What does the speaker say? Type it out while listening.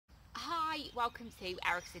welcome to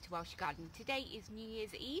Eric's Little Welsh Garden. Today is New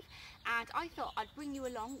Year's Eve and I thought I'd bring you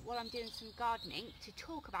along while I'm doing some gardening to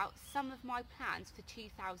talk about some of my plans for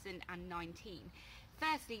 2019.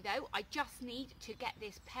 Firstly though, I just need to get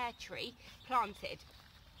this pear tree planted.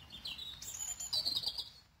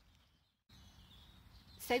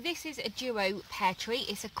 So this is a duo pear tree.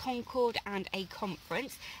 It's a Concord and a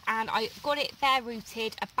Conference, and I got it bare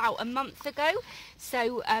rooted about a month ago,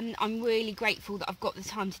 so I'm really grateful that I've got the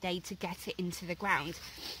time today to get it into the ground.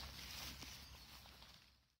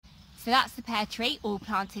 So that's the pear tree all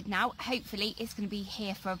planted now. Hopefully it's going to be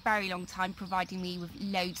here for a very long time, providing me with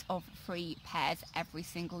loads of free pears every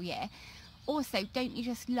single year. Also, don't you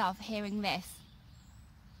just love hearing this?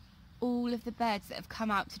 All of the birds that have come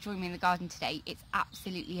out to join me in the garden today. It's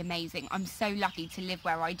absolutely amazing. I'm so lucky to live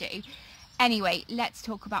where I do. Anyway, let's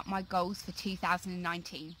talk about my goals for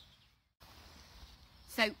 2019.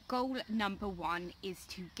 So goal number one is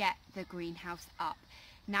to get the greenhouse up.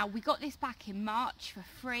 Now, we got this back in March for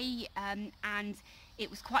free and it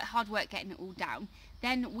was quite hard work getting it all down.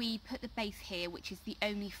 Then we put the base here, which is the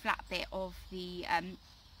only flat bit of the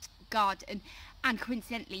garden, and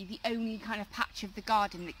coincidentally the only kind of patch of the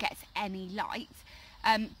garden that gets any light,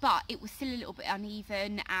 but it was still a little bit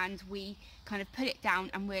uneven, and we kind of put it down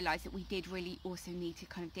and realised that we did really also need to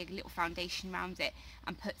kind of dig a little foundation around it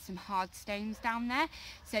and put some hard stones down there.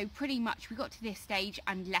 So pretty much we got to this stage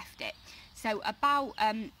and left it. So about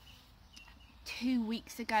 2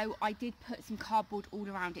 weeks ago I did put some cardboard all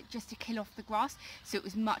around it just to kill off the grass, so it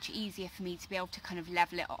was much easier for me to be able to kind of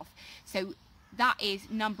level it off. So that is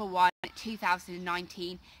number one,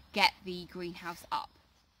 2019, get the greenhouse up.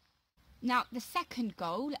 Now, the second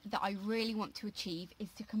goal that I really want to achieve is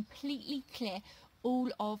to completely clear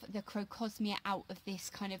all of the crocosmia out of this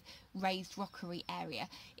kind of raised rockery area.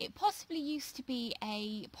 It possibly used to be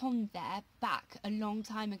a pond there back a long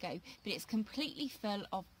time ago, but it's completely full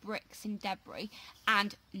of bricks and debris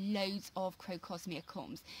and loads of crocosmia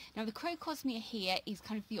corms. Now, the crocosmia here is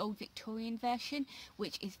kind of the old Victorian version,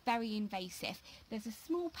 which is very invasive. There's a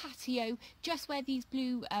small patio just where these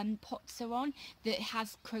blue pots are on that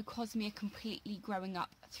has crocosmia completely growing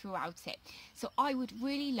up throughout it. So I would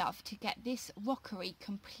really love to get this rockery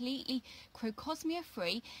completely crocosmia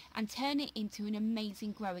free and turn it into an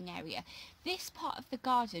amazing growing area. This part of the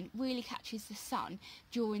garden really catches the sun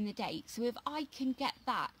during the day, so if I can get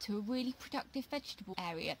that to a really productive vegetable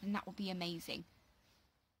area, then that will be amazing.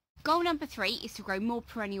 Goal number 3 is to grow more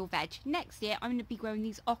perennial veg. Next year I'm going to be growing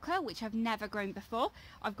these ochre, which I've never grown before.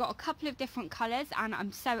 I've got a couple of different colours and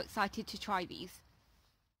I'm so excited to try these.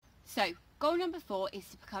 So goal number 4 is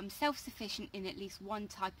to become self-sufficient in at least one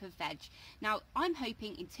type of veg. Now, I'm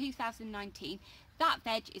hoping in 2019 that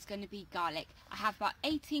veg is going to be garlic. I have about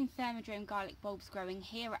 18 thermodrome garlic bulbs growing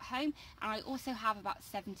here at home, and I also have about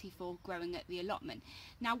 74 growing at the allotment.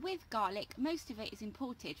 Now, with garlic, most of it is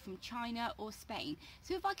imported from China or Spain,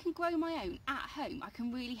 so if I can grow my own at home, I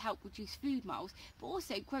can really help reduce food miles, but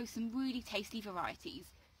also grow some really tasty varieties.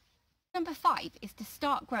 Number 5 is to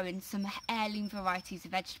start growing some heirloom varieties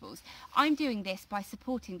of vegetables. I'm doing this by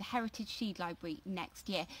supporting the Heritage Seed Library next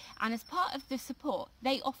year, and as part of the support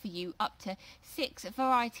they offer you up to 6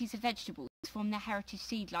 varieties of vegetables from the Heritage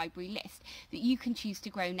Seed Library list that you can choose to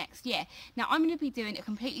grow next year. Now, I'm going to be doing a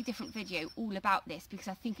completely different video all about this because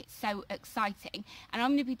I think it's so exciting, and I'm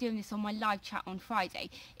going to be doing this on my live chat on Friday.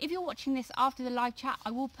 If you're watching this after the live chat,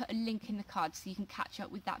 I will put a link in the card so you can catch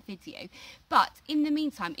up with that video. But in the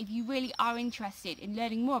meantime, if you really are interested in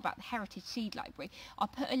learning more about the Heritage Seed Library, I'll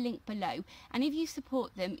put a link below, and if you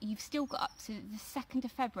support them, you've still got up to the 2nd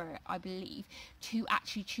of February, I believe, to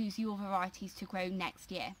actually choose your varieties to grow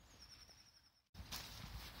next year.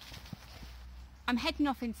 I'm heading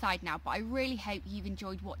off inside now, but I really hope you've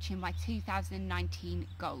enjoyed watching my 2019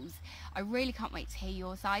 goals. I really can't wait to hear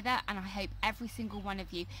yours either, and I hope every single one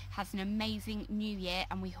of you has an amazing new year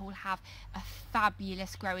and we all have a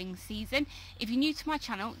fabulous growing season. If you're new to my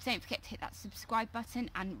channel, don't forget to hit that subscribe button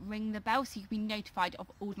and ring the bell so you can be notified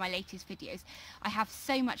of all my latest videos. I have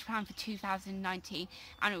so much planned for 2019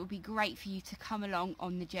 and it will be great for you to come along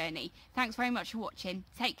on the journey. Thanks very much for watching.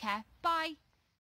 Take care. Bye.